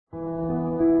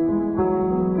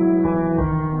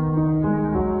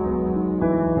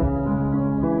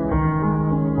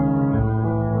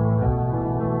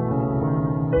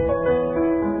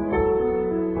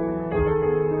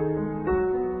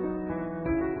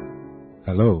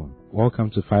Hello, welcome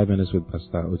to 5 Minutes with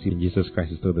Pastor Oti. Jesus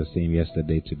Christ is still the same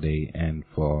yesterday, today, and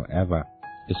forever.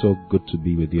 It's so good to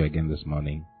be with you again this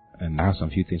morning, and I have some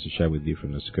few things to share with you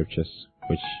from the scriptures,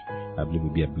 which I believe will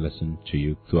be a blessing to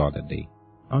you throughout the day.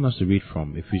 I want us to read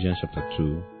from Ephesians chapter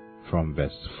 2, from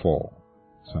verse 4.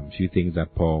 Some few things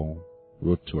that Paul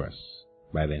wrote to us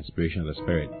by the inspiration of the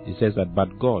Spirit. He says that,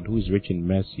 "But God, who is rich in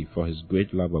mercy, for his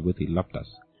great love wherewith he loved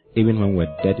us, even when we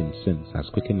were dead in sins, has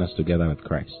quickened us together with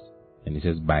Christ." And he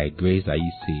says, "By grace are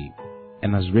ye saved,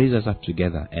 and has raised us up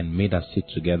together and made us sit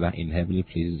together in heavenly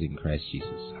places in Christ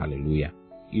Jesus." Hallelujah.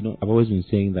 You know, I've always been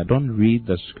saying that don't read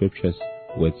the scriptures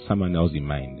with someone else in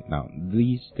mind. Now,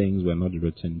 these things were not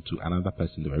written to another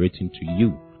person, they were written to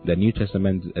you. The New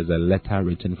Testament is a letter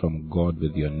written from God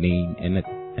with your name in it,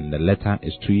 and the letter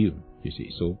is to you, you see.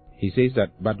 So, he says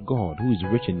that, "But God, who is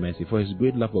rich in mercy, for his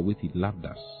great love wherewith he loved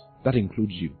us." That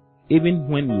includes you. Even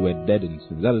when we were dead in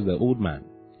sin, that is the old man.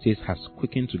 Says has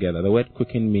quickened together. The word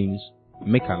quicken means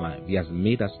make alive. He has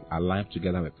made us alive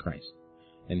together with Christ.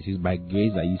 And he says, "By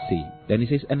grace are ye saved." Then he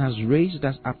says, "And has raised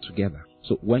us up together."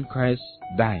 So when Christ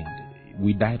died,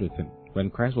 we died with him.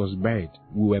 When Christ was buried,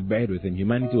 we were buried with him.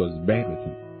 Humanity was buried with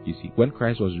him. You see, when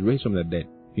Christ was raised from the dead,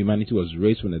 humanity was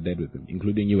raised from the dead with him,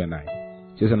 including you and I.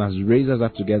 He says, "And has raised us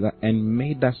up together and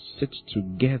made us sit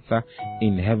together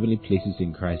in heavenly places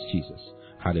in Christ Jesus."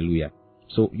 Hallelujah.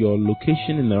 So your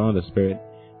location in the realm of the Spirit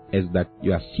is that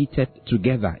you are seated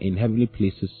together in heavenly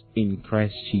places in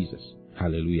Christ Jesus.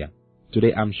 Hallelujah.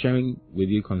 Today I'm sharing with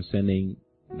you concerning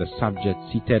the subject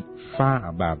seated far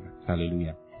above.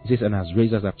 Hallelujah. He says, "And has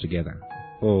raised us up together."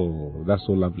 Oh, that's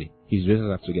so lovely. He's raised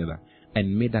us up together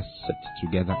and made us sit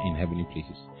together in heavenly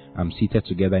places. I'm seated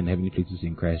together in heavenly places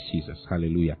in Christ Jesus.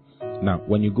 Hallelujah. Now,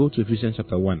 when you go to Ephesians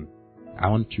chapter 1, I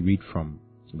want to read from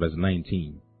verse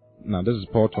 19. Now, this is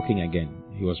Paul talking again.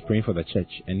 He was praying for the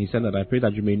church, and he said that, "I pray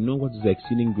that you may know what is the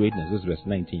exceeding greatness," this is verse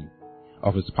 19,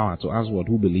 "of his power to us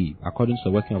who believe, according to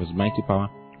the working of his mighty power,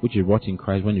 which he wrought in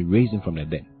Christ when he raised him from the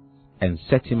dead, and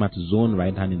set him at his own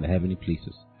right hand in the heavenly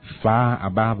places, far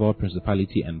above all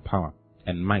principality and power,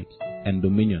 and might, and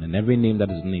dominion, and every name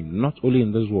that is named, not only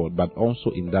in this world, but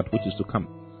also in that which is to come."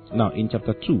 Now, in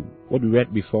chapter 2, what we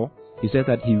read before, he said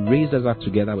that he raised us up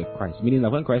together with Christ, meaning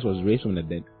that when Christ was raised from the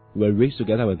dead, we were raised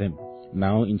together with him.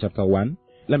 Now, in chapter 1,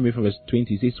 let me read from verse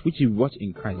 20. It says, "Which he wrought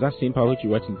in Christ," that same power which he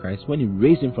wrought in Christ, when he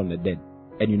raised him from the dead.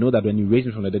 And you know that when he raised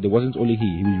him from the dead, it wasn't only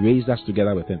he raised us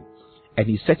together with him. And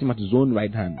he set him at his own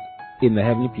right hand in the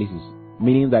heavenly places,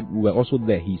 meaning that we were also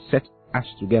there. He set us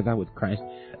together with Christ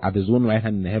at his own right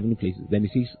hand in the heavenly places. Then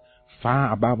he says,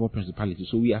 "Far above all principality."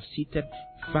 So we are seated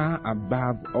far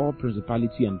above all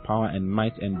principality and power and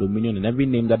might and dominion and every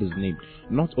name that is named,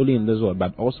 not only in this world,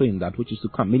 but also in that which is to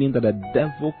come, meaning that the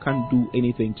devil can't do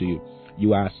anything to you.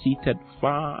 You are seated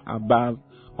far above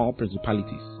all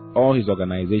principalities, all his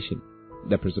organization,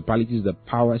 the principalities, the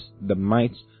powers, the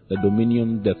might, the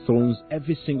dominion, the thrones,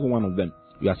 every single one of them.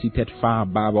 You are seated far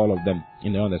above all of them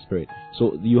in the realm of the Spirit.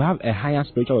 So you have a higher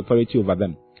spiritual authority over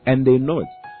them, and they know it.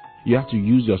 You have to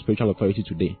use your spiritual authority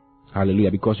today.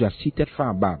 Hallelujah. Because you are seated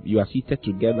far above. You are seated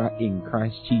together in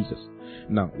Christ Jesus.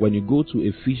 Now, when you go to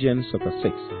Ephesians chapter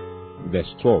 6,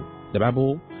 verse 12, the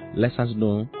Bible lets us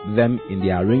know them in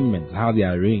their arrangement, how they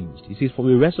are arranged. It says, "For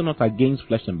we wrestle not against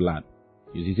flesh and blood."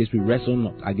 It says, "We wrestle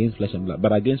not against flesh and blood,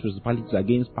 but against principalities,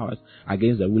 against powers,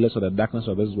 against the rulers of the darkness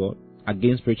of this world,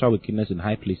 against spiritual wickedness in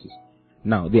high places."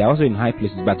 Now, they are also in high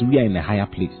places, but we are in a higher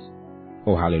place.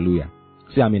 Oh, hallelujah.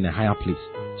 Say, "I'm in a higher place."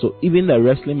 So even the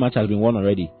wrestling match has been won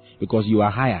already, because you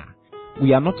are higher.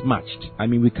 We are not matched.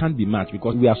 We can't be matched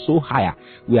because we are so higher.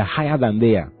 We are higher than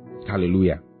they are.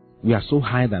 Hallelujah. We are so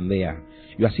higher than they are.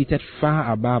 You are seated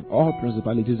far above all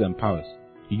principalities and powers.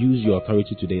 Use your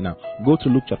authority today. Now, go to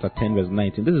Luke chapter 10, verse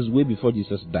 19. This is way before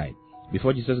Jesus died.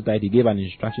 Before Jesus died, he gave an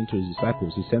instruction to his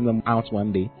disciples. He sent them out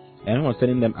one day, and when he was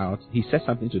sending them out, he said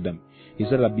something to them. He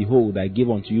said that, "Behold, I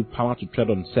give unto you power to tread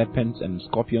on serpents and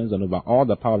scorpions and over all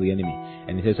the power of the enemy."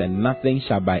 And he says, "And nothing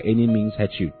shall by any means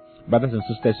hurt you." Brothers and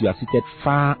sisters, you are seated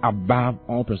far above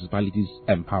all principalities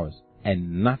and powers,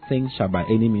 and nothing shall by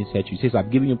any means hurt you. He says, "I've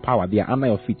given you power," they are under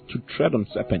your feet, "to tread on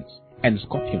serpents and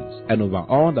scorpions and over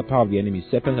all the power of the enemy."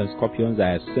 Serpents and scorpions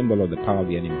are a symbol of the power of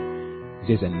the enemy.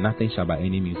 He says, "And nothing shall by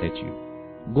any means hurt you."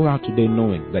 Go out today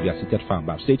knowing that you are seated far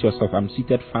above. Say to yourself, "I'm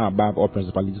seated far above all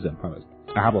principalities and powers.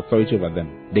 I have authority over them.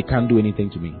 They can't do anything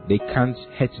to me. They can't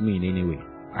hurt me in any way."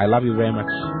 I love you very much.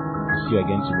 See you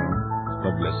again tomorrow.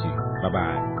 God bless you.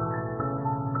 Bye-bye.